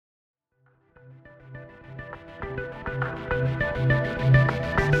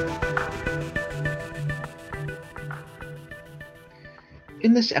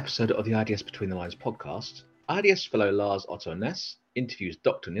In this episode of the IDS Between the Lines podcast, IDS fellow Lars Otto Ness interviews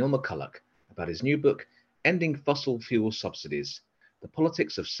Dr. Neil McCulloch about his new book, Ending Fossil Fuel Subsidies: The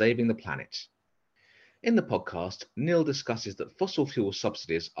Politics of Saving the Planet. In the podcast, Neil discusses that fossil fuel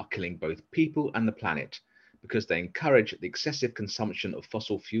subsidies are killing both people and the planet because they encourage the excessive consumption of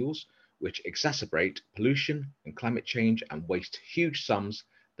fossil fuels, which exacerbate pollution and climate change and waste huge sums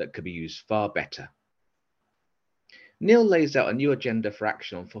that could be used far better. Neil lays out a new agenda for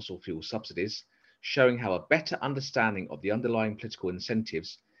action on fossil fuel subsidies, showing how a better understanding of the underlying political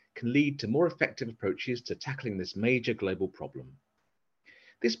incentives can lead to more effective approaches to tackling this major global problem.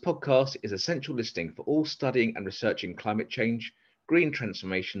 This podcast is essential listening for all studying and researching climate change, green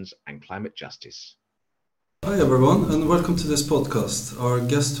transformations, and climate justice. Hi everyone, and welcome to this podcast. Our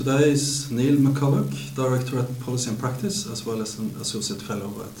guest today is Neil McCulloch, Director at Policy and Practice, as well as an Associate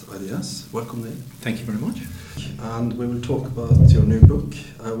Fellow at IDS. Welcome, Neil. Thank you very much. And we will talk about your new book,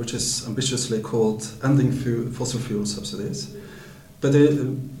 which is ambitiously called Ending Fossil Fuel Subsidies, but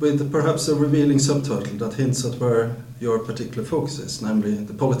with perhaps a revealing subtitle that hints at where your particular focus is, namely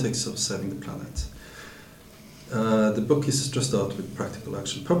the politics of saving the planet. The book is just out with Practical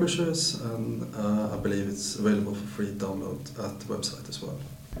Action Publishers, and I believe it's available for free download at the website as well.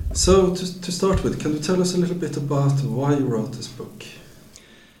 So to start with, can you tell us a little bit about why you wrote this book?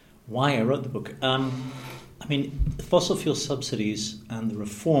 Why I wrote the book? Fossil fuel subsidies and the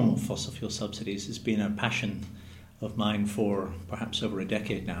reform of fossil fuel subsidies has been a passion of mine for perhaps over a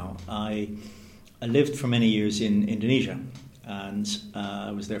decade now. I lived for many years in Indonesia, and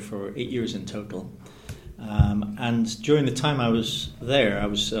I was there for 8 years in total. And during the time I was there, I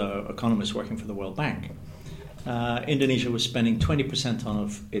was an economist working for the World Bank. Indonesia was spending 20%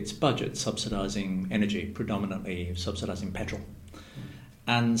 of its budget subsidizing energy, predominantly subsidizing petrol.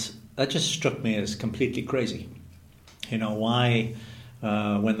 And that just struck me as completely crazy. You know, why,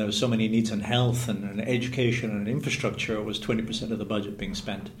 when there were so many needs in health and education and infrastructure, was 20% of the budget being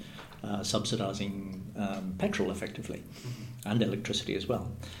spent subsidizing petrol effectively, and electricity as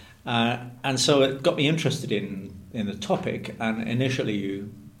well. And so it got me interested in the topic, and initially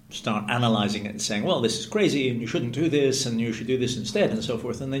you start analysing it and saying, well, this is crazy and you shouldn't do this and you should do this instead and so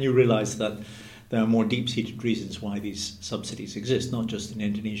forth, and then you realise that there are more deep-seated reasons why these subsidies exist, not just in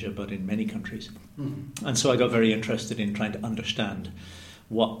Indonesia but in many countries. And so I got very interested in trying to understand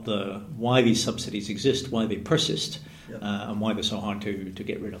why these subsidies exist, why they persist, and why they're so hard to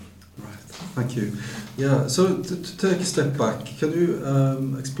get rid of. Right, thank you. Yeah, so to take a step back, can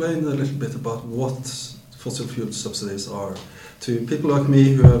you explain a little bit about what fossil fuel subsidies are to people like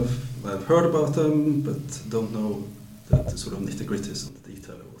me who have heard about them but don't know the sort of nitty-gritties and the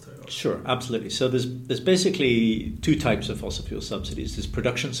detail of what they are? Sure, absolutely. So there's basically two types of fossil fuel subsidies. There's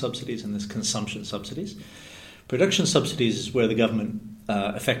production subsidies and there's consumption subsidies. Production subsidies is where the government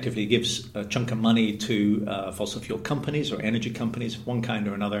effectively gives a chunk of money to fossil fuel companies or energy companies of one kind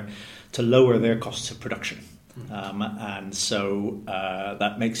or another to lower their costs of production. And so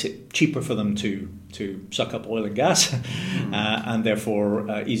that makes it cheaper for them to suck up oil and gas and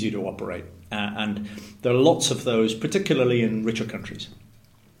therefore easier to operate. And there are lots of those, particularly in richer countries.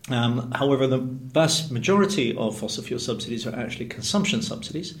 However, the vast majority of fossil fuel subsidies are actually consumption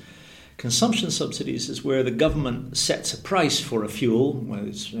subsidies. Consumption subsidies is where the government sets a price for a fuel, whether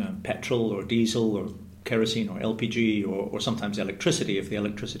it's petrol or diesel or kerosene or LPG or sometimes electricity, if the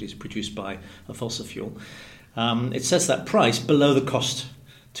electricity is produced by a fossil fuel. It sets that price below the cost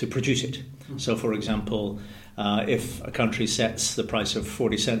to produce it. So, for example, if a country sets the price of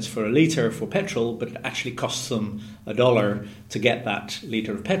 40 cents for a litre for petrol, but it actually costs them $1 to get that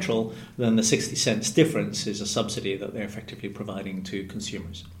litre of petrol, then the 60 cents difference is a subsidy that they're effectively providing to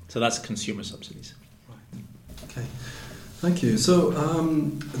consumers. So that's consumer subsidies. Right. Okay, thank you. So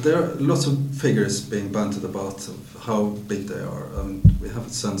there are lots of figures being bandied about of how big they are. We have a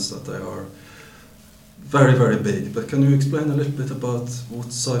sense that they are very, very big, but can you explain a little bit about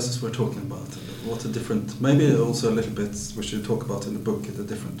what sizes we're talking about? What are different, maybe also a little bit, which you talk about in the book, the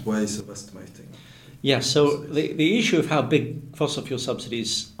different ways of estimating? Yeah, so the issue of how big fossil fuel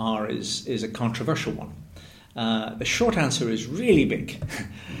subsidies are is a controversial one. The short answer is really big.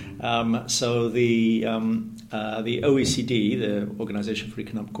 So the OECD, the Organization for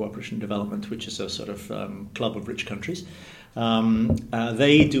Economic Cooperation and Development, which is a sort of club of rich countries,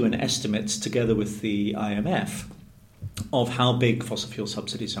 they do an estimate together with the IMF of how big fossil fuel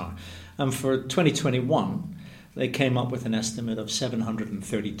subsidies are. And for 2021, they came up with an estimate of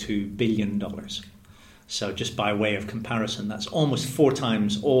 $732 billion. So just by way of comparison, that's almost 4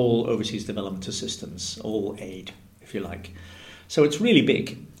 times all overseas development assistance, all aid, if you like. So it's really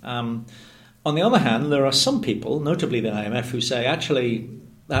big. On the other hand, there are some people, notably the IMF, who say actually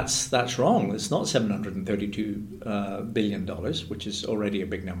that's wrong. It's not $732 billion, which is already a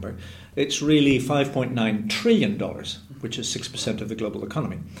big number. It's really $5.9 trillion, which is 6% of the global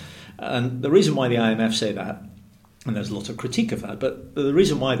economy. And the reason why the IMF say that, and there's lots of critique of that, but the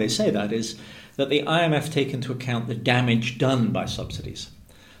reason why they say that is that the IMF take into account the damage done by subsidies.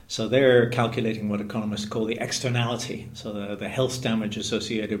 So they're calculating what economists call the externality, so the health damage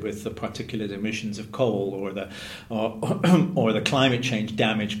associated with the particulate emissions of coal, or the climate change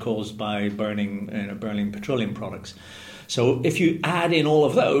damage caused by burning petroleum products. So if you add in all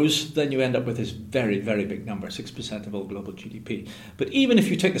of those, then you end up with this very, very big number, 6% of all global GDP. But even if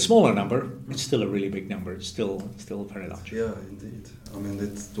you take the smaller number, it's still a really big number. It's still very large. Yeah, indeed. I mean,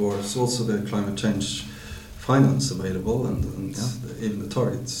 there's also the climate change finance available and even the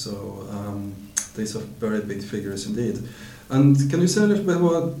targets. So these are very big figures indeed. And can you say a little bit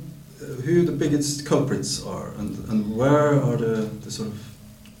about who the biggest culprits are and where are the sort of,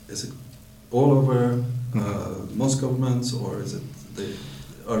 is it all over most governments, or is it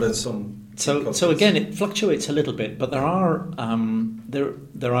are there some? So again, it fluctuates a little bit, but there are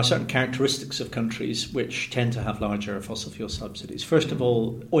certain characteristics of countries which tend to have larger fossil fuel subsidies. First of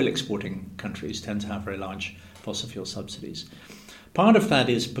all, oil exporting countries tend to have very large fossil fuel subsidies. Part of that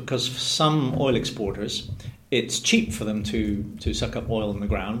is because for some oil exporters, it's cheap for them to suck up oil in the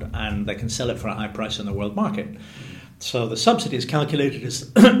ground, and they can sell it for a high price in the world market. So the subsidy is calculated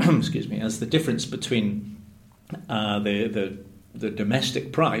as as the difference between the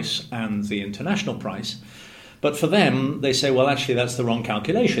domestic price and the international price. But for them, they say, well, actually, that's the wrong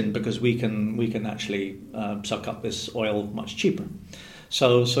calculation, because we can actually suck up this oil much cheaper.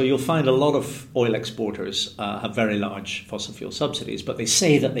 So you'll find a lot of oil exporters have very large fossil fuel subsidies, but they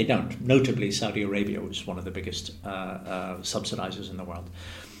say that they don't. Notably, Saudi Arabia, which is one of the biggest subsidizers in the world.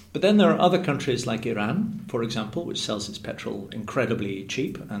 But then there are other countries like Iran, for example, which sells its petrol incredibly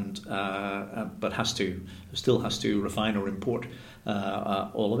cheap, and but still has to refine or import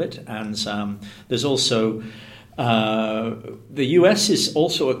all of it. And there's also the US is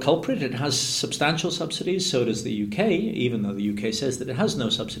also a culprit. It has substantial subsidies. So does the UK, even though the UK says that it has no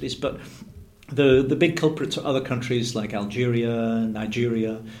subsidies. But the big culprits are other countries like Algeria,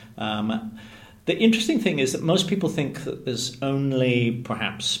 Nigeria. The interesting thing is that most people think that there's only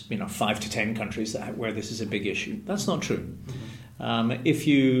perhaps 5 to 10 countries where this is a big issue. That's not true. Mm-hmm. If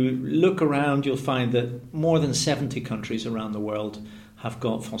you look around, you'll find that more than 70 countries around the world have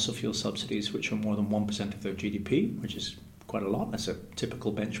got fossil fuel subsidies which are more than 1% of their GDP, which is quite a lot. That's a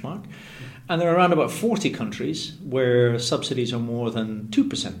typical benchmark. And there are around about 40 countries where subsidies are more than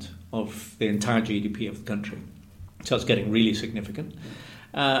 2% of the entire GDP of the country. So it's getting really significant.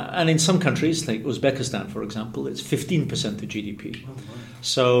 And in some countries, like Uzbekistan, for example, it's 15% of GDP. Oh, wow.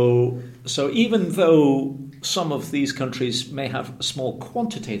 So even though some of these countries may have a small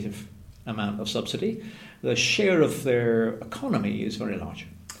quantitative amount of subsidy, the share of their economy is very large.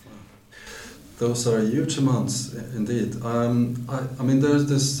 Those are huge amounts, indeed. I mean, there's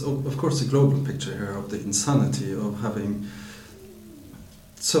this, of course, a global picture here of the insanity of having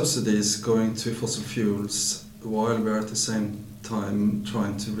subsidies going to fossil fuels while we're at the same time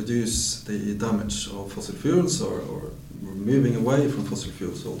trying to reduce the damage of fossil fuels or moving away from fossil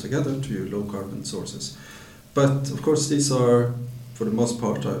fuels altogether to low carbon sources. But of course these are, for the most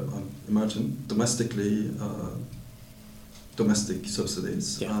part, I imagine, domestic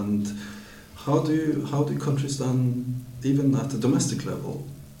subsidies. Yeah. And how do countries then, even at the domestic level,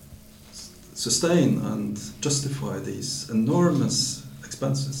 sustain and justify these enormous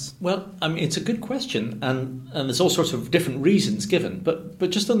expenses? Well, I mean, it's a good question, and there's all sorts of different reasons given. But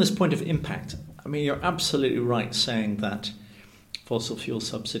just on this point of impact, I mean, you're absolutely right saying that fossil fuel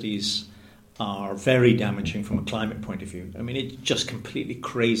subsidies are very damaging from a climate point of view. I mean, it's just completely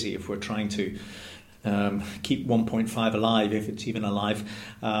crazy if we're trying to keep 1.5 alive, if it's even alive,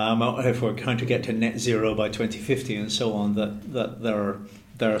 if we're trying to get to net zero by 2050 and so on, that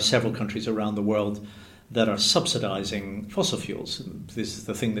there are several countries around the world that are subsidizing fossil fuels. This is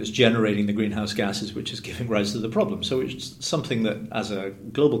the thing that's generating the greenhouse gases, which is giving rise to the problem. So it's something that, as a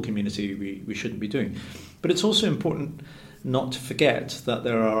global community, we shouldn't be doing. But it's also important not to forget that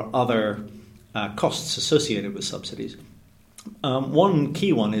there are other costs associated with subsidies. One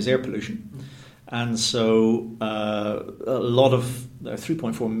key one is air pollution. And so there are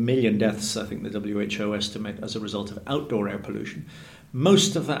 3.4 million deaths, I think the WHO estimate, as a result of outdoor air pollution.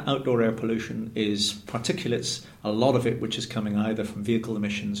 Most of that outdoor air pollution is particulates, a lot of it which is coming either from vehicle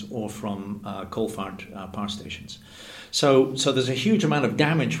emissions or from coal-fired power stations. So there's a huge amount of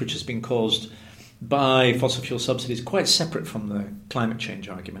damage which has been caused by fossil fuel subsidies, quite separate from the climate change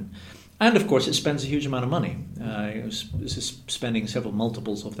argument. And of course, it spends a huge amount of money. This is spending several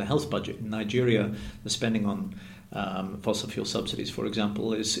multiples of the health budget. In Nigeria, the spending on fossil fuel subsidies, for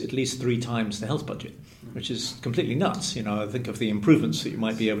example, is at least 3 times the health budget, which is completely nuts. Think of the improvements that you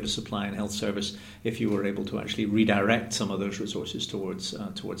might be able to supply in health service if you were able to actually redirect some of those resources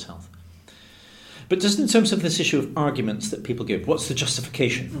towards health. But just in terms of this issue of arguments that people give, what's the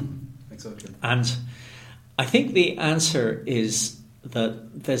justification? Exactly. And I think the answer is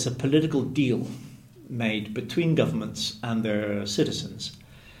that there's a political deal made between governments and their citizens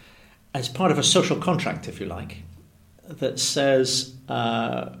as part of a social contract, if you like, that says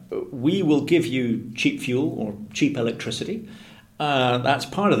we will give you cheap fuel or cheap electricity. That's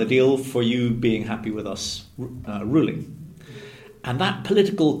part of the deal for you being happy with us ruling. And that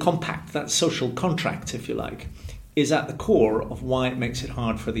political compact, that social contract, if you like, is at the core of why it makes it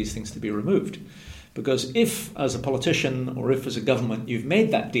hard for these things to be removed. Because if, as a politician or if as a government, you've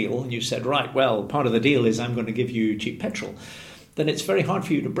made that deal and you've said, right, well, part of the deal is I'm going to give you cheap petrol, then it's very hard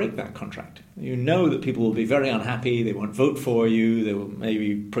for you to break that contract. You know that people will be very unhappy, they won't vote for you, they will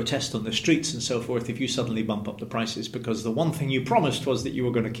maybe protest on the streets and so forth if you suddenly bump up the prices, because the one thing you promised was that you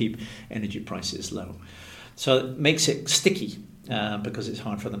were going to keep energy prices low. So it makes it sticky because it's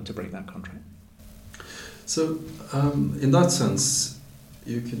hard for them to break that contract. So in that sense,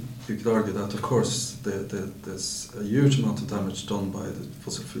 you could argue that, of course, there's a huge amount of damage done by the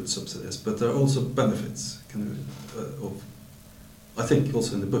fossil fuel subsidies, but there are also benefits. I think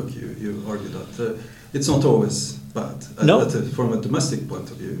also in the book you argue that it's not always bad from a domestic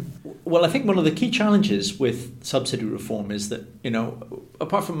point of view. Well, I think one of the key challenges with subsidy reform is that,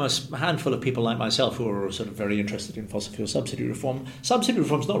 apart from a handful of people like myself who are sort of very interested in fossil fuel subsidy reform is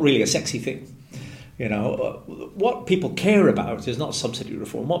not really a sexy thing. What people care about is not subsidy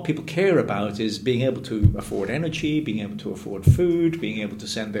reform. What people care about is being able to afford energy, being able to afford food, being able to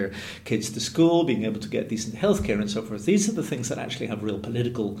send their kids to school, being able to get decent healthcare and so forth. These are the things that actually have real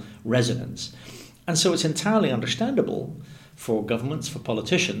political resonance. And so it's entirely understandable for governments, for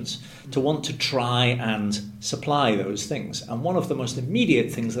politicians, to want to try and supply those things. And one of the most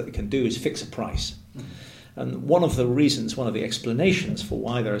immediate things that they can do is fix a price. And one of the explanations for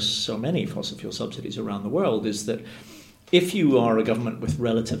why there are so many fossil fuel subsidies around the world is that if you are a government with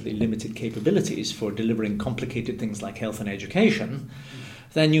relatively limited capabilities for delivering complicated things like health and education,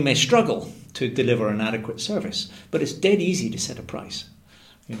 then you may struggle to deliver an adequate service. But it's dead easy to set a price.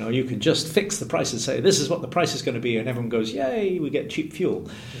 You can just fix the price and say, this is what the price is going to be, and everyone goes, yay, we get cheap fuel.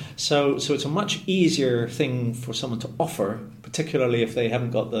 So it's a much easier thing for someone to offer, particularly if they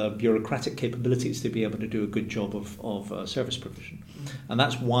haven't got the bureaucratic capabilities to be able to do a good job of service provision. And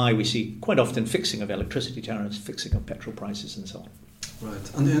that's why we see quite often fixing of electricity tariffs, fixing of petrol prices and so on.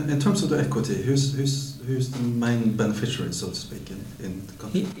 Right. And in terms of the equity, who's the main beneficiary, so to speak, in the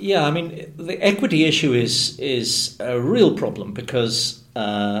country? Yeah, the equity issue is a real problem because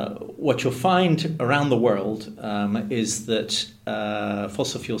what you'll find around the world is that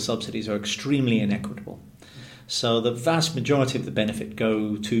fossil fuel subsidies are extremely inequitable. So the vast majority of the benefit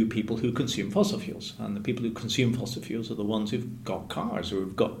go to people who consume fossil fuels, and the people who consume fossil fuels are the ones who've got cars,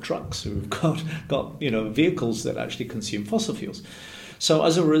 who've got trucks, who've got vehicles that actually consume fossil fuels. So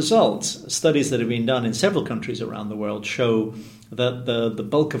as a result, studies that have been done in several countries around the world show that the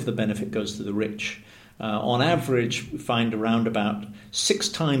bulk of the benefit goes to the rich. On average, we find around about 6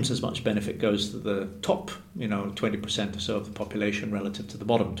 times as much benefit goes to the top, 20% or so of the population relative to the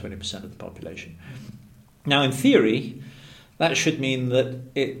bottom 20% of the population. Now, in theory, that should mean that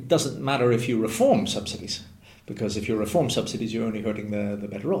it doesn't matter if you reform subsidies, because if you reform subsidies, you're only hurting the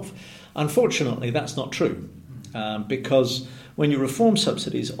better off. Unfortunately, that's not true, because when you reform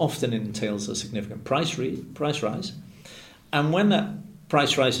subsidies, often it entails a significant price rise. And when that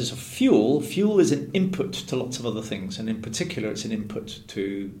price rises of fuel is an input to lots of other things, and in particular, it's an input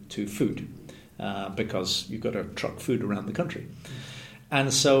to food, because you've got to truck food around the country.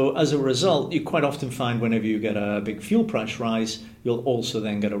 And so as a result, you quite often find whenever you get a big fuel price rise, you'll also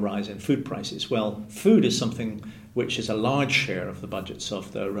then get a rise in food prices. Well, food is something which is a large share of the budgets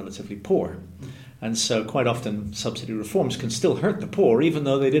of the relatively poor. And so quite often subsidy reforms can still hurt the poor, even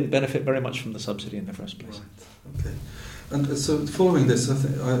though they didn't benefit very much from the subsidy in the first place. Right. Okay. And so following this,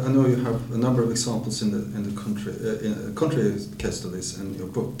 I know you have a number of examples in the country case studies in your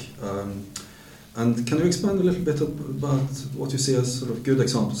book. And can you expand a little bit about what you see as sort of good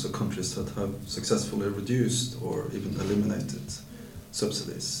examples of countries that have successfully reduced or even eliminated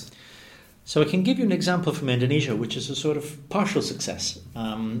subsidies? So I can give you an example from Indonesia, which is a sort of partial success,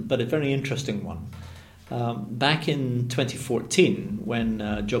 but a very interesting one. Back in 2014,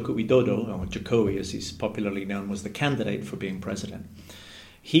 when Joko Widodo, or Jokowi as he's popularly known, was the candidate for being president,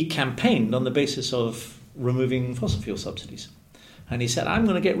 he campaigned on the basis of removing fossil fuel subsidies. And he said, I'm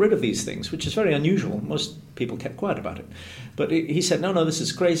going to get rid of these things, which is very unusual. Most people kept quiet about it. But he said, no, this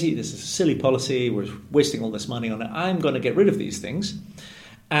is crazy. This is a silly policy. We're wasting all this money on it. I'm going to get rid of these things.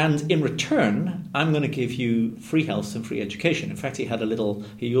 And in return, I'm going to give you free health and free education. In fact,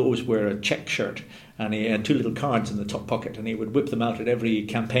 he always wear a check shirt, and he had 2 little cards in the top pocket, and he would whip them out at every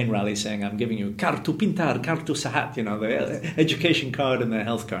campaign rally saying, I'm giving you Kartu Pintar, Kartu Sahat, the education card and the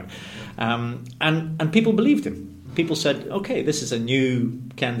health card. And people believed him. People said, okay, this is a new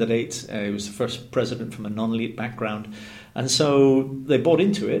candidate. He was the first president from a non-elite background. And so they bought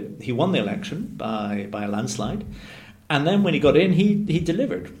into it. He won the election by a landslide. And then when he got in, he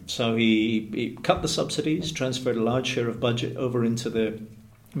delivered. So he cut the subsidies, transferred a large share of budget over into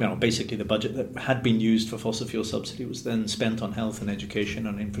basically the budget that had been used for fossil fuel subsidy was then spent on health and education,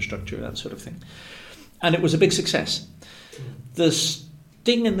 on infrastructure, that sort of thing. And it was a big success. The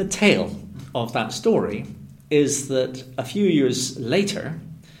sting in the tail of that story is that a few years later,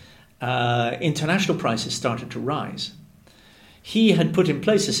 international prices started to rise. He had put in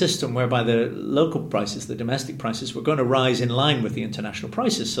place a system whereby the local prices, the domestic prices, were going to rise in line with the international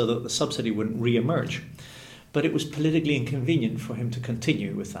prices so that the subsidy wouldn't re-emerge. But it was politically inconvenient for him to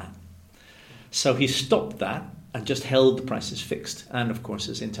continue with that. So he stopped that and just held the prices fixed. And of course,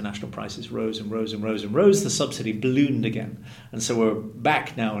 as international prices rose and rose and rose and rose, the subsidy ballooned again. And so we're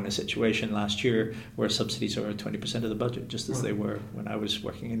back now in a situation last year where subsidies are 20% of the budget, just as they were when I was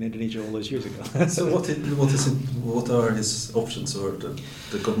working in Indonesia all those years ago. So what are his options, or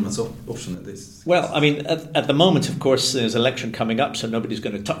the government's option in this? Well, I mean, at the moment, of course, there's an election coming up, so nobody's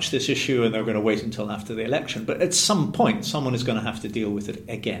going to touch this issue and they're going to wait until after the election. But at some point, someone is going to have to deal with it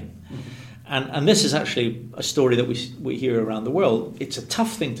again. Mm-hmm. And this is actually a story that we hear around the world. It's a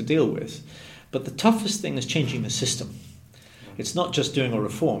tough thing to deal with, but the toughest thing is changing the system. It's not just doing a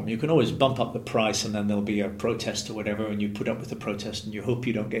reform. You can always bump up the price and then there'll be a protest or whatever, and you put up with the protest and you hope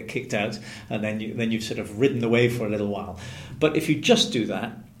you don't get kicked out, and then you've sort of ridden the wave for a little while. But if you just do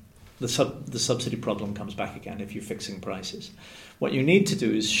that, the subsidy problem comes back again if you're fixing prices. What you need to do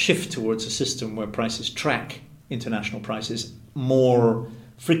is shift towards a system where prices track international prices more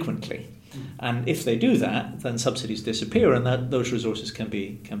frequently. And if they do that, then subsidies disappear, and those resources can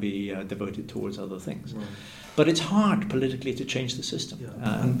be devoted towards other things. Right. But it's hard politically to change the system.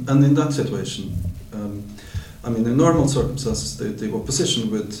 Yeah. And in that situation, in normal circumstances, the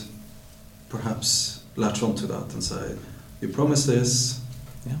opposition would perhaps latch onto that and say, "You promised this."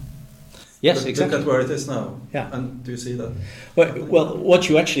 Yeah. Yes, exactly. Look at where it is now. Yeah. And do you see that? Well, what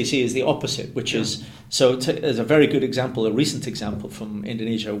you actually see is the opposite, which is, so there's a very good example, a recent example from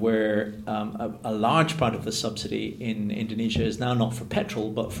Indonesia, where a large part of the subsidy in Indonesia is now not for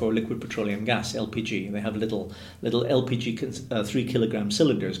petrol, but for liquid petroleum gas, LPG. They have little LPG 3 kilogram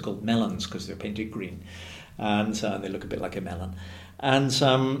cylinders called melons because they're painted green. And they look a bit like a melon.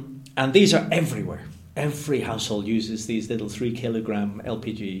 And these are everywhere. Every household uses these little 3 kilogram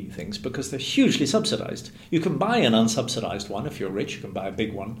LPG things because they're hugely subsidized. You can buy an unsubsidized one if you're rich, you can buy a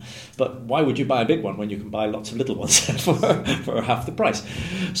big one. But why would you buy a big one when you can buy lots of little ones for half the price?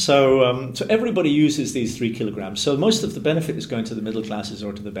 So everybody uses these 3 kilograms. So most of the benefit is going to the middle classes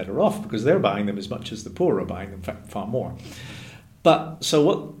or to the better off because they're buying them as much as the poor are buying them, in fact, far more. But so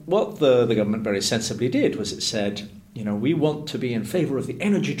what the government very sensibly did was it said, we want to be in favour of the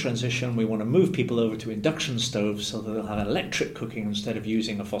energy transition. We want to move people over to induction stoves so that they'll have electric cooking instead of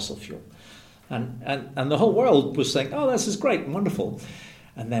using a fossil fuel. And the whole world was saying, oh, this is great and wonderful.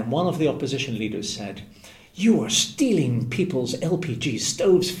 And then one of the opposition leaders said, you are stealing people's LPG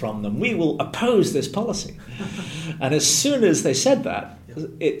stoves from them. We will oppose this policy. And as soon as they said that,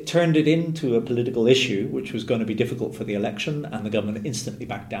 it turned it into a political issue, which was going to be difficult for the election. And the government instantly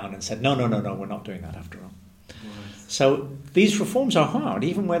backed down and said, no, we're not doing that after all. So these reforms are hard,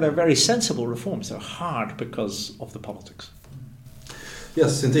 even where they're very sensible reforms. They're hard because of the politics.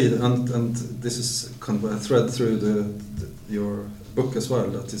 Yes, indeed, and this is kind of a thread through your book as well.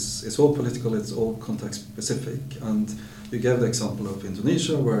 That it's all political, it's all context specific, and you gave the example of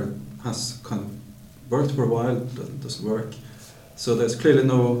Indonesia, where it has kind of worked for a while, that doesn't work. So there's clearly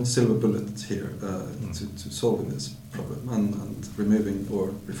no silver bullet here to solving this problem and removing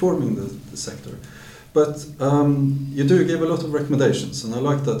or reforming the sector. But you do give a lot of recommendations, and I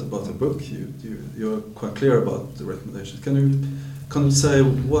like that about the book. You're quite clear about the recommendations. Can you say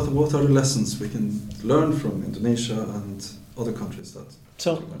what are the lessons we can learn from Indonesia and other countries?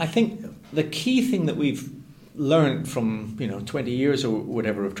 So I think the key thing that we've learned from 20 years or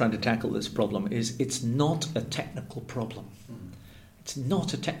whatever of trying to tackle this problem is it's not a technical problem. It's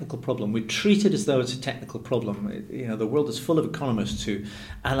not a technical problem. We treat it as though it's a technical problem. The world is full of economists who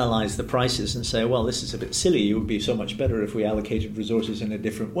analyse the prices and say, well, this is a bit silly. It would be so much better if we allocated resources in a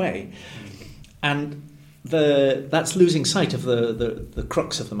different way. And that's losing sight of the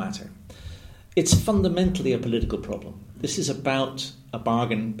crux of the matter. It's fundamentally a political problem. This is about a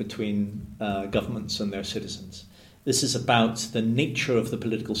bargain between governments and their citizens. This is about the nature of the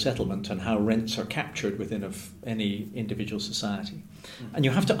political settlement and how rents are captured within any individual society. And you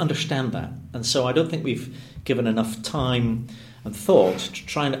have to understand that. And so I don't think we've given enough time and thought to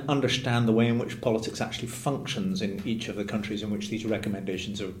try and understand the way in which politics actually functions in each of the countries in which these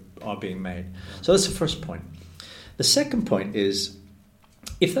recommendations are being made. So that's the first point. The second point is,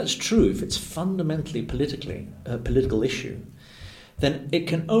 if that's true, if it's fundamentally a political issue, then it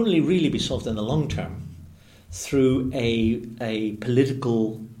can only really be solved in the long term through a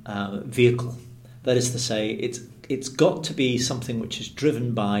political vehicle. That is to say, it's got to be something which is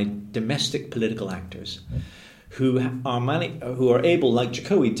driven by domestic political actors who are able, like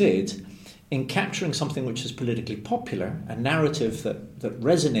Jokowi did, in capturing something which is politically popular, a narrative that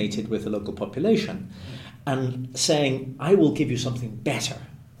resonated with the local population, and saying, I will give you something better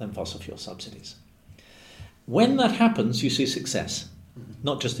than fossil fuel subsidies. When that happens, you see success.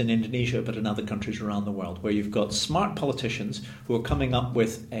 Not just in Indonesia, but in other countries around the world, where you've got smart politicians who are coming up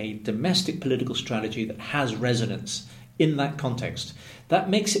with a domestic political strategy that has resonance in that context. That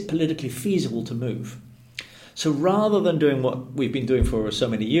makes it politically feasible to move. So rather than doing what we've been doing for so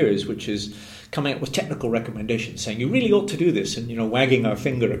many years, which is coming up with technical recommendations, saying you really ought to do this, and wagging our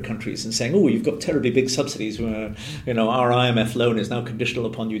finger at countries and saying, oh, you've got terribly big subsidies, our IMF loan is now conditional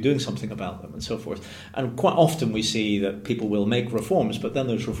upon you doing something about them, and so forth. And quite often we see that people will make reforms, but then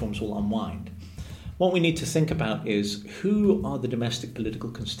those reforms will unwind. What we need to think about is, who are the domestic political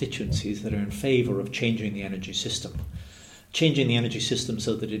constituencies that are in favour of changing the energy system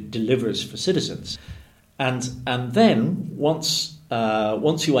so that it delivers for citizens. And then once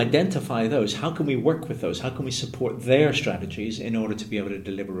you identify those, how can we work with those? How can we support their strategies in order to be able to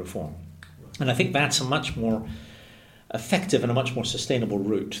deliver reform? And I think that's a much more effective and a much more sustainable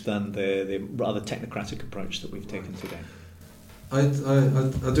route than the rather technocratic approach that we've taken today. I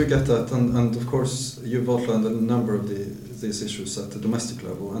do get that, and of course you've outlined a number of these issues at the domestic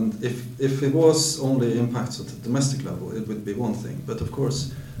level. And if it was only impacts at the domestic level, it would be one thing. But of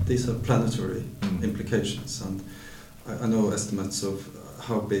course, these have planetary implications, and I know estimates of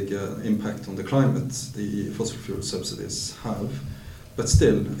how big an impact on the climate the fossil fuel subsidies have, but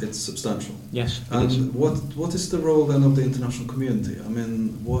still it's substantial. Yes. And what is the role then of the international community? I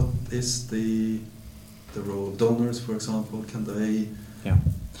mean, what is the role of donors, for example? Can they? Yeah.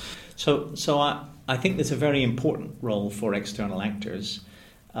 So I think there's a very important role for external actors,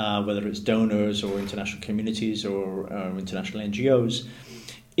 whether it's donors or international communities or international NGOs,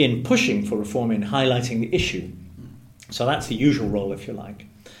 in pushing for reform, in highlighting the issue. So that's the usual role, if you like.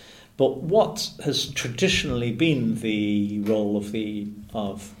 But what has traditionally been the role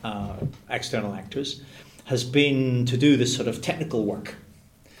of external actors has been to do this sort of technical work.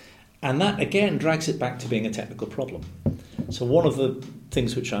 And that, again, drags it back to being a technical problem. So one of the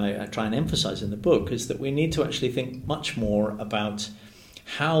things which I try and emphasize in the book is that we need to actually think much more about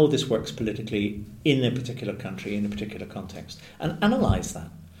how this works politically in a particular country, in a particular context, and analyze that.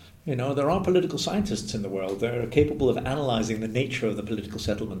 There are political scientists in the world that are capable of analysing the nature of the political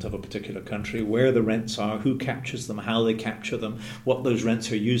settlement of a particular country, where the rents are, who captures them, how they capture them, what those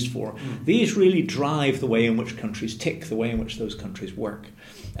rents are used for. These really drive the way in which countries tick, the way in which those countries work.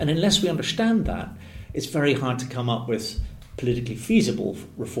 And unless we understand that, it's very hard to come up with politically feasible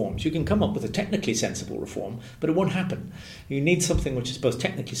reforms. You can come up with a technically sensible reform, but it won't happen. You need something which is both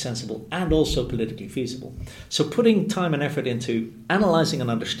technically sensible and also politically feasible. So putting time and effort into analysing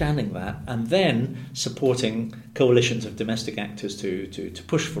and understanding that, and then supporting coalitions of domestic actors to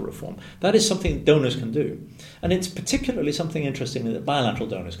push for reform, that is something donors can do. And it's particularly something interesting that bilateral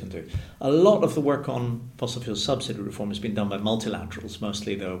donors can do. A lot of the work on fossil fuel subsidy reform has been done by multilaterals,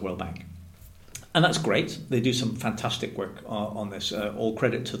 mostly the World Bank. And that's great. They do some fantastic work on this, all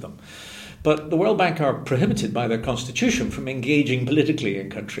credit to them. But the World Bank are prohibited by their constitution from engaging politically in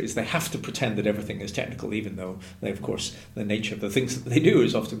countries. They have to pretend that everything is technical, even though they, of course, the nature of the things that they do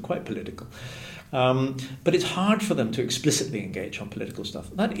is often quite political. But it's hard for them to explicitly engage on political stuff.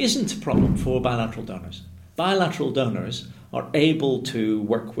 That isn't a problem for bilateral donors. Bilateral donors are able to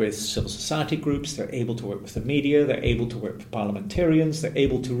work with civil society groups, they're able to work with the media, they're able to work with parliamentarians, they're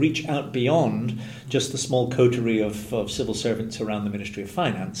able to reach out beyond just the small coterie of civil servants around the Ministry of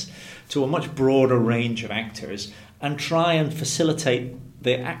Finance to a much broader range of actors, and try and facilitate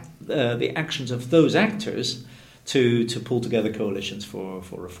the actions of those actors to pull together coalitions for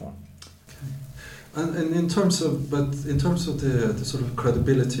reform. And in terms of the sort of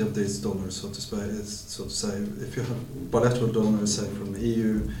credibility of these donors, so to say, if you have bilateral donors, say from the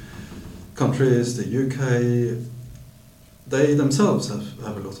EU countries, the UK, they themselves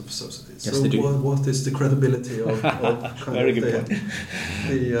have a lot of subsidies. Yes, so they do. What is the credibility of kind Very of good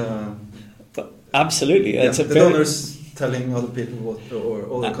the absolutely. It's the donors telling other people what, or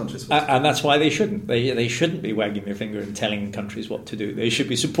other countries what to do. And that's why they shouldn't. They shouldn't be wagging their finger and telling countries what to do. They should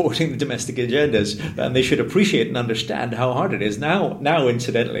be supporting the domestic agendas, and they should appreciate and understand how hard it is. Now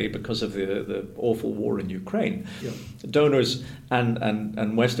incidentally, because of the awful war in Ukraine, donors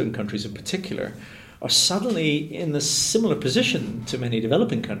and Western countries in particular are suddenly in a similar position to many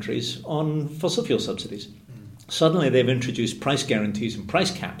developing countries on fossil fuel subsidies. Suddenly they've introduced price guarantees and price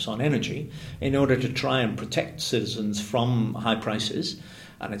caps on energy in order to try and protect citizens from high prices.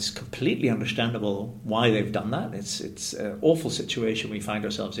 And it's completely understandable why they've done that. It's an awful situation we find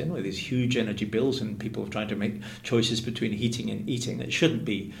ourselves in with these huge energy bills and people trying to make choices between heating and eating. It shouldn't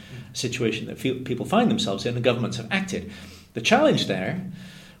be a situation that people find themselves in, and governments have acted. The challenge there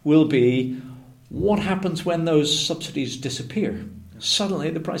will be what happens when those subsidies disappear. Suddenly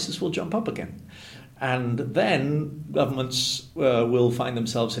the prices will jump up again. And then governments will find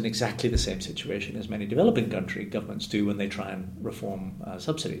themselves in exactly the same situation as many developing country governments do when they try and reform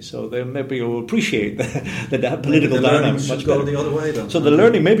subsidies. So they maybe will appreciate the political dynamic much better. The other way, then. So the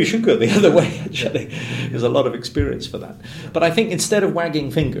learning maybe should go the other way, actually. There's a lot of experience for that. But I think instead of wagging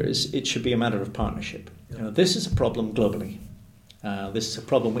fingers, it should be a matter of partnership. This is a problem globally. This is a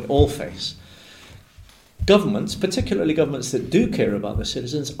problem we all face. Governments, particularly governments that do care about their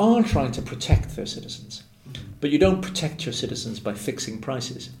citizens, are trying to protect their citizens. But you don't protect your citizens by fixing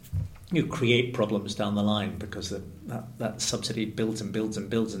prices. You create problems down the line because that subsidy builds and builds and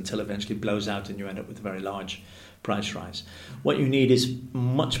builds until eventually blows out and you end up with a very large price rise. What you need is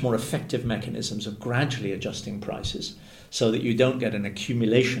much more effective mechanisms of gradually adjusting prices so that you don't get an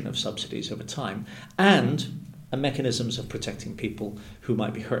accumulation of subsidies over time, and mechanisms of protecting people who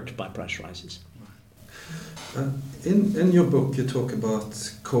might be hurt by price rises. In your book, you talk about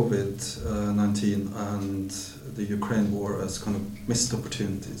COVID-19 and the Ukraine war as kind of missed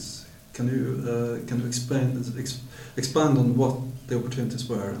opportunities. Can you expand on what the opportunities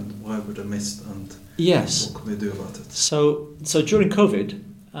were and why were they missed, and yes, what can we do about it? So during COVID,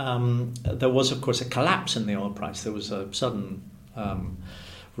 there was of course a collapse in the oil price. There was a sudden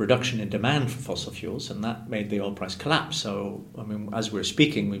reduction in demand for fossil fuels, and that made the oil price collapse. So, I mean, as we're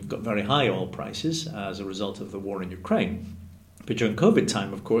speaking, we've got very high oil prices as a result of the war in Ukraine. But during COVID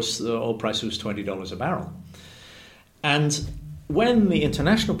time, of course, the oil price was $20 a barrel. And when the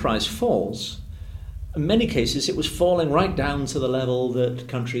international price falls, in many cases it was falling right down to the level that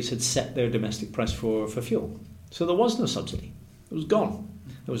countries had set their domestic price for fuel. So there was no subsidy. It was gone.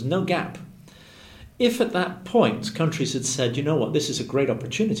 There was no gap. If at that point countries had said, you know what, this is a great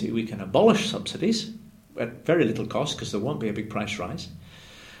opportunity, we can abolish subsidies at very little cost because there won't be a big price rise,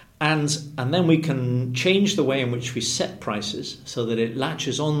 and then we can change the way in which we set prices so that it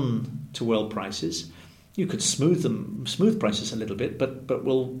latches on to world prices. You could smooth prices a little bit, but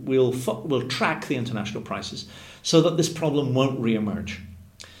we'll track the international prices so that this problem won't re-emerge.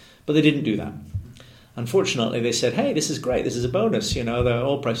 But they didn't do that. Unfortunately, they said, hey, this is great, this is a bonus, the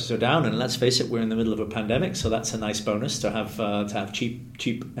oil prices are down, and let's face it, we're in the middle of a pandemic, so that's a nice bonus to have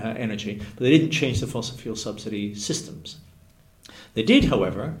cheap energy. But they didn't change the fossil fuel subsidy systems. They did,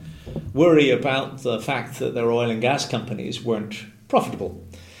 however, worry about the fact that their oil and gas companies weren't profitable,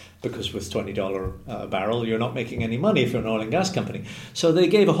 because with $20 a barrel, you're not making any money if you're an oil and gas company. So they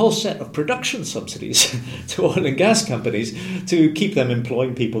gave a whole set of production subsidies to oil and gas companies to keep them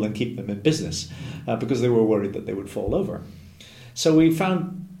employing people and keep them in business, because they were worried that they would fall over. So we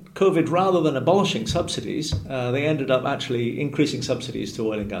found COVID, rather than abolishing subsidies, they ended up actually increasing subsidies to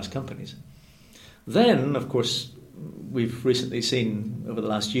oil and gas companies. Then, of course, we've recently seen over the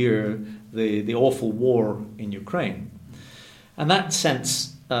last year the awful war in Ukraine. And that sent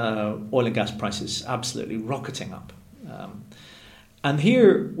oil and gas prices absolutely rocketing up. And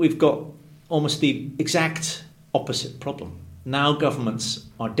here we've got almost the exact opposite problem. Now governments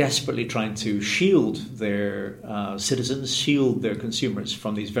are desperately trying to shield their citizens, shield their consumers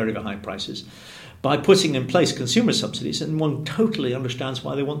from these very, very high prices by putting in place consumer subsidies, and one totally understands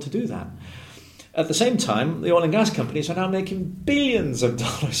why they want to do that. At the same time, the oil and gas companies are now making billions of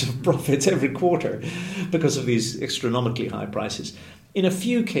dollars of profit every quarter because of these astronomically high prices. In a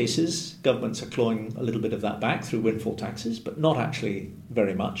few cases, governments are clawing a little bit of that back through windfall taxes, but not actually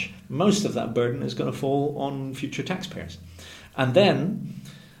very much. Most of that burden is going to fall on future taxpayers. And then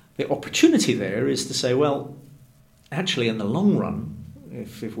the opportunity there is to say, well, actually, in the long run,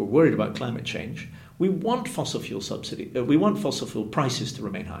 if we're worried about climate change, we want fossil fuel prices to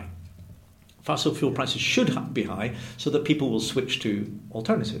remain high. Fossil fuel prices should be high so that people will switch to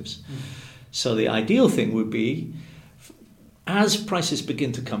alternatives. So the ideal thing would be, as prices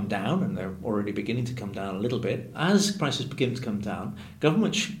begin to come down, and they're already beginning to come down a little bit, as prices begin to come down,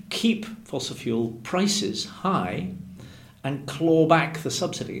 governments should keep fossil fuel prices high and claw back the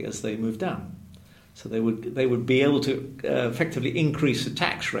subsidy as they move down. So they would be able to effectively increase the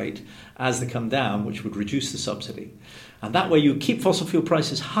tax rate as they come down, which would reduce the subsidy. And that way you keep fossil fuel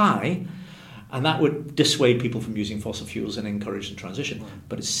prices high, and that would dissuade people from using fossil fuels and encourage the transition.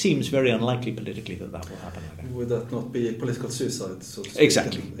 But it seems very unlikely politically that will happen. I think. Would that not be political suicide? So to speak?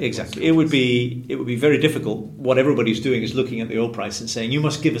 Exactly. It would be very difficult. What everybody's doing is looking at the oil price and saying, you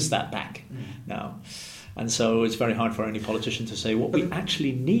must give us that back now. And so it's very hard for any politician to say what we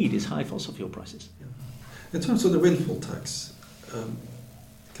actually need is high fossil fuel prices. In terms of the windfall tax,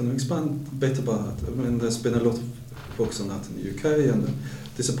 can you expand a bit about that? I mean, there's been a lot of focus on that in the UK, and the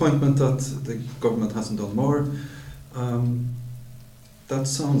disappointment that the government hasn't done more. That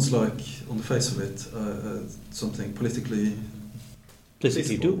sounds like, on the face of it, something politically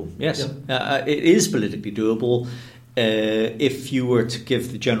doable. Yes, it is politically doable if you were to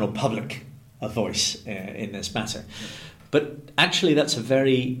give the general public a voice in this matter. But actually, that's a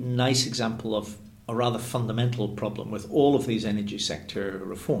very nice example of a rather fundamental problem with all of these energy sector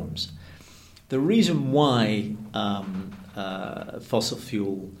reforms. The reason why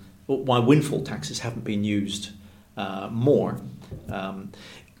why windfall taxes haven't been used more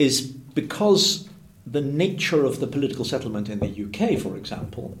is because the nature of the political settlement in the UK, for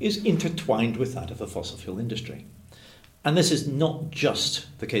example, is intertwined with that of the fossil fuel industry. And this is not just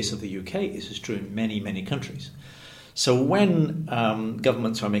the case of the UK, this is true in many, many countries. So when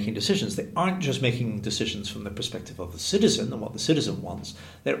governments are making decisions, they aren't just making decisions from the perspective of the citizen and what the citizen wants.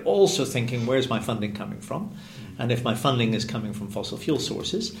 They're also thinking, where's my funding coming from? And if my funding is coming from fossil fuel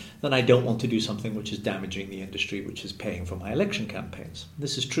sources, then I don't want to do something which is damaging the industry, which is paying for my election campaigns.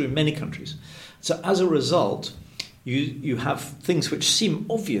 This is true in many countries. So as a result, you have things which seem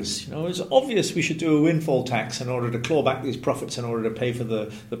obvious. It's obvious we should do a windfall tax in order to claw back these profits in order to pay for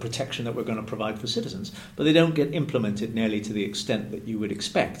the protection that we're going to provide for citizens. But they don't get implemented nearly to the extent that you would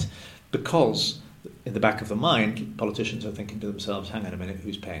expect, because in the back of the mind, politicians are thinking to themselves, hang on a minute,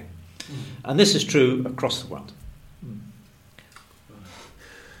 who's paying? And this is true across the world.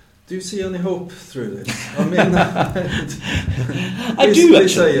 Do you see any hope through this? I mean, I do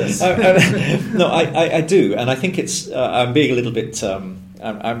actually. Say yes. No, I do, and I think it's. I'm being a little bit.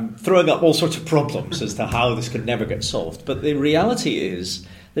 I'm throwing up all sorts of problems as to how this could never get solved. But the reality is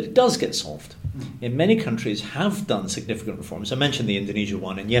that it does get solved. In many countries have done significant reforms. I mentioned the Indonesia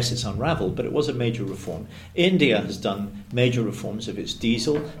one, and yes, it's unraveled, but it was a major reform. India has done major reforms of its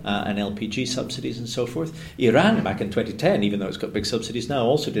diesel and LPG subsidies and so forth. Iran, back in 2010, even though it's got big subsidies now,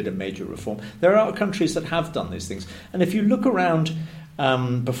 also did a major reform. There are countries that have done these things. And if you look around,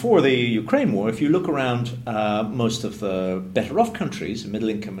 before the Ukraine war, if you look around most of the better off countries, middle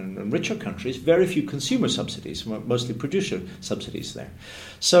income and richer countries, very few consumer subsidies, mostly producer subsidies there.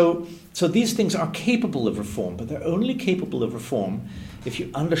 So these things are capable of reform, but they're only capable of reform if you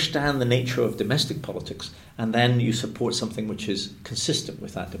understand the nature of domestic politics and then you support something which is consistent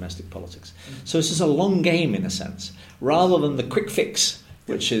with that domestic politics. So this is a long game in a sense, rather than the quick fix,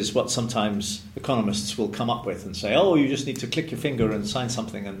 which is what sometimes economists will come up with and say, oh, you just need to click your finger and sign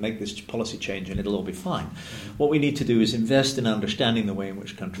something and make this policy change and it'll all be fine. What we need to do is invest in understanding the way in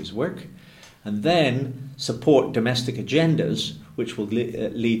which countries work and then support domestic agendas which will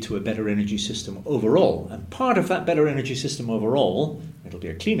lead to a better energy system overall. And part of that better energy system overall, it'll be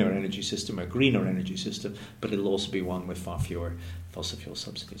a cleaner energy system, a greener energy system, but it'll also be one with far fewer fossil fuel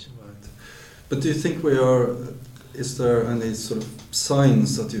subsidies. Right. But do you think is there any sort of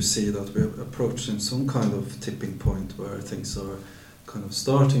signs that you see that we're approaching some kind of tipping point where things are kind of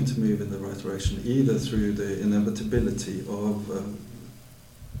starting to move in the right direction, either through the inevitability of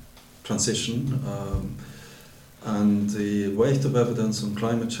transition and the weight of evidence on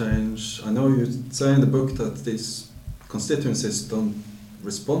climate change? I know you say in the book that these constituencies don't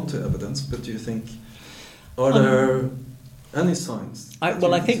respond to evidence, but do you think, are there any signs?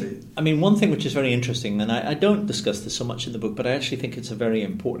 One thing which is very interesting, and I don't discuss this so much in the book, but I actually think it's a very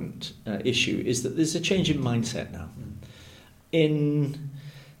important issue, is that there's a change in mindset now. In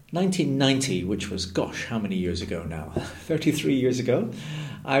 1990, which was, how many years ago now? 33 years ago,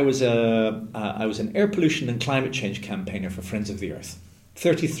 I was an air pollution and climate change campaigner for Friends of the Earth.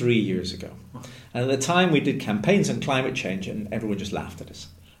 33 years ago. And at the time we did campaigns on climate change and everyone just laughed at us.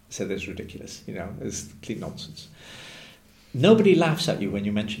 said that's ridiculous, it's complete nonsense. Nobody laughs at you when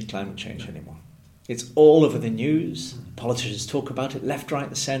you mention climate change anymore. It's all over the news. Politicians talk about it left, right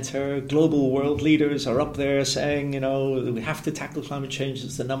and centre. Global world leaders are up there saying, we have to tackle climate change.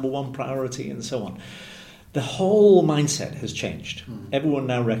 It's the number one priority and so on. The whole mindset has changed. Everyone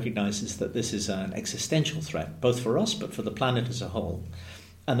now recognises that this is an existential threat, both for us but for the planet as a whole,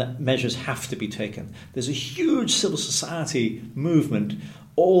 and that measures have to be taken. There's a huge civil society movement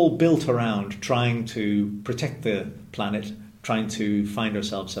all built around trying to protect the planet, trying to find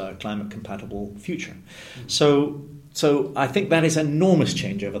ourselves a climate-compatible future. So I think that is an enormous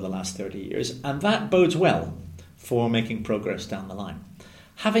change over the last 30 years, and that bodes well for making progress down the line.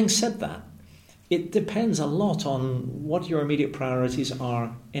 Having said that, it depends a lot on what your immediate priorities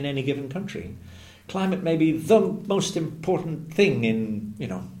are in any given country. Climate may be the most important thing in,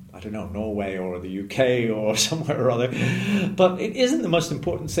 Norway or the UK or somewhere or other, but it isn't the most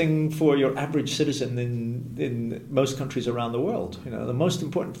important thing for your average citizen in most countries around the world. The most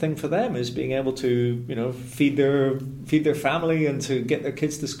important thing for them is being able to, feed their family and to get their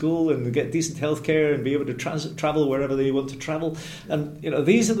kids to school and get decent healthcare and be able to travel wherever they want to travel. And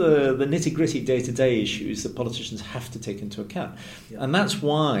these are the nitty-gritty day-to-day issues that politicians have to take into account. Yeah. And that's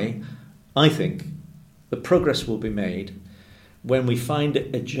why I think the progress will be made when we find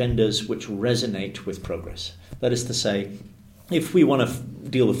agendas which resonate with progress. That is to say, if we want to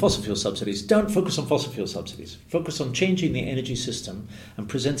deal with fossil fuel subsidies, don't focus on fossil fuel subsidies. Focus on changing the energy system and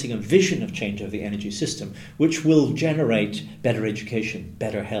presenting a vision of change of the energy system, which will generate better education,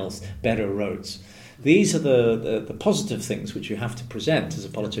 better health, better roads. These are the positive things which you have to present as a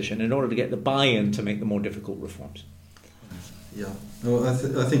politician in order to get the buy-in to make the more difficult reforms. Yeah, no, I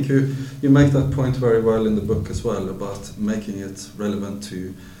think you make that point very well in the book as well, about making it relevant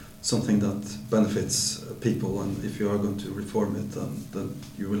to something that benefits people, and if you are going to reform it, then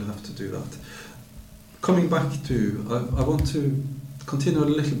you will have to do that. Coming back to, I want to continue a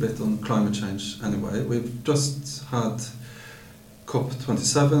little bit on climate change anyway. We've just had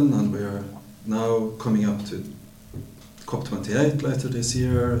COP27 and we are now coming up to COP28 later this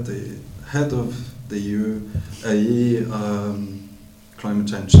year. The head of the UAE climate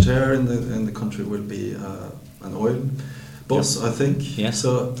change chair in the country will be an oil boss, yep. I think. Yes.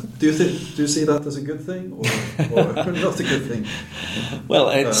 So do you see that as a good thing or not a good thing? Well,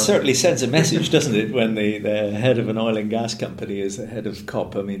 it certainly sends a message, doesn't it, when the head of an oil and gas company is the head of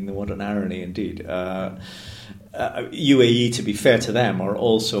COP. I mean, what an irony indeed. UAE, to be fair to them, are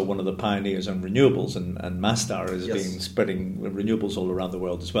also one of the pioneers on renewables, and Masdar has been spreading renewables all around the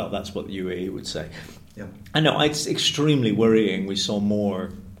world as well. That's what the UAE would say. Yeah. I know, it's extremely worrying. We saw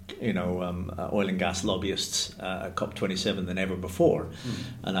more oil and gas lobbyists at COP27 than ever before.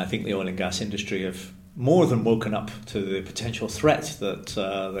 And I think the oil and gas industry have more than woken up to the potential threat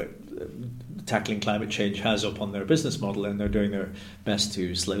that tackling climate change has upon their business model, and they're doing their best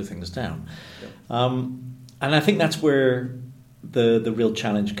to slow things down. Yeah. And I think that's where the real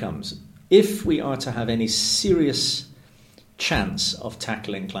challenge comes. If we are to have any serious chance of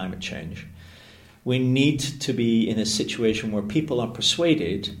tackling climate change, we need to be in a situation where people are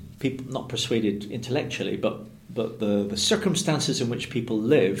persuaded, people not persuaded intellectually, but the circumstances in which people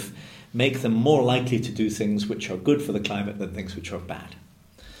live make them more likely to do things which are good for the climate than things which are bad.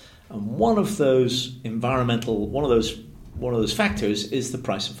 And one of those factors is the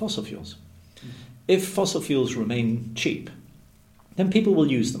price of fossil fuels. If fossil fuels remain cheap, then people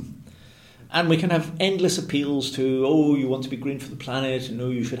will use them. And we can have endless appeals to, you want to be green for the planet, and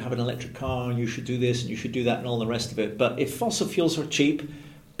you should have an electric car, and you should do this, and you should do that, and all the rest of it. But if fossil fuels are cheap,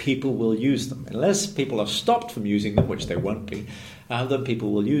 people will use them. Unless people are stopped from using them, which they won't be, then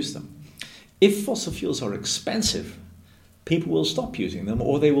people will use them. If fossil fuels are expensive, people will stop using them,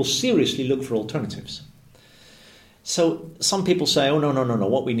 or they will seriously look for alternatives. So some people say, no,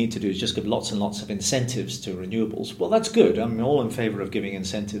 what we need to do is just give lots and lots of incentives to renewables. Well, that's good. I'm all in favour of giving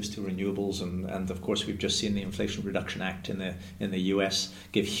incentives to renewables, and of course we've just seen the Inflation Reduction Act in the US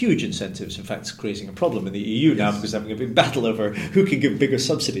give huge incentives. In fact, it's creating a problem in the EU now because they're having a big battle over who can give bigger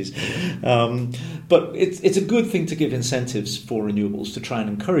subsidies. But it's a good thing to give incentives for renewables to try and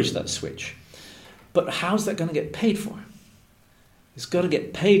encourage that switch. But how's that going to get paid for? It's got to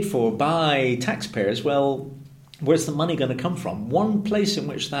get paid for by taxpayers. Well, where's the money going to come from? One place in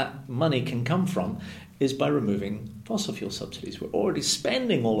which that money can come from is by removing fossil fuel subsidies. We're already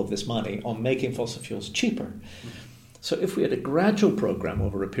spending all of this money on making fossil fuels cheaper. So if we had a gradual program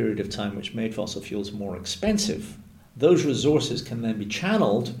over a period of time which made fossil fuels more expensive, those resources can then be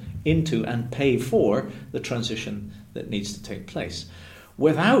channeled into and pay for the transition that needs to take place.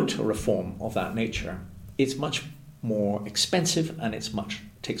 Without a reform of that nature, it's much more expensive and it's much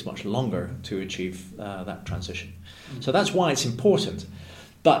takes much longer to achieve that transition. So that's why it's important.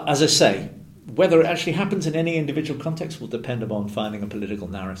 But as I say, whether it actually happens in any individual context will depend upon finding a political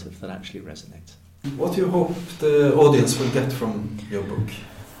narrative that actually resonates. What do you hope the audience will get from your book?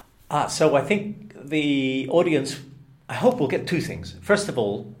 So I think the audience, I hope, will get two things. First of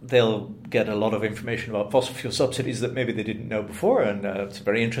all, they'll get a lot of information about fossil fuel subsidies that maybe they didn't know before, and it's a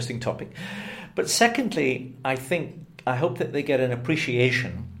very interesting topic. But secondly, I hope that they get an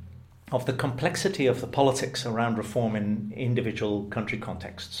appreciation of the complexity of the politics around reform in individual country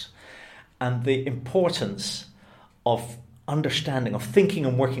contexts, and the importance of understanding, of thinking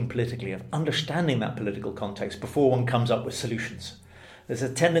and working politically, of understanding that political context before one comes up with solutions. There's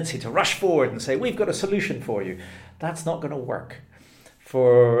a tendency to rush forward and say, we've got a solution for you. That's not going to work.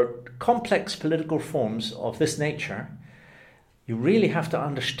 For complex political reforms of this nature, you really have to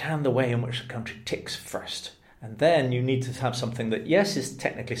understand the way in which the country ticks first. And then you need to have something that, yes, is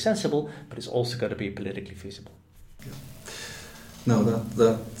technically sensible, but it's also got to be politically feasible. Yeah. No,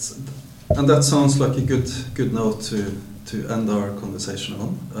 that sounds like a good note to end our conversation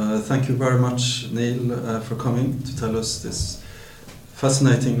on. Thank you very much, Neil, for coming to tell us this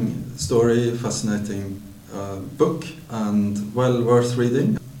fascinating story, fascinating book, and well worth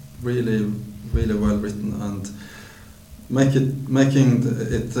reading. Really, really well written, and making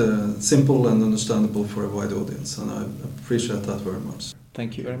it simple and understandable for a wide audience. And I appreciate that very much.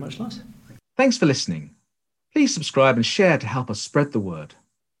 Thank you very much, Lars. Thanks for listening. Please subscribe and share to help us spread the word.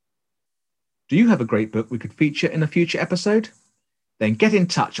 Do you have a great book we could feature in a future episode? Then get in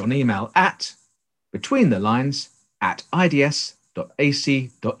touch on email at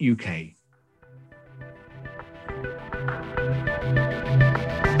betweenthelines@ids.ac.uk.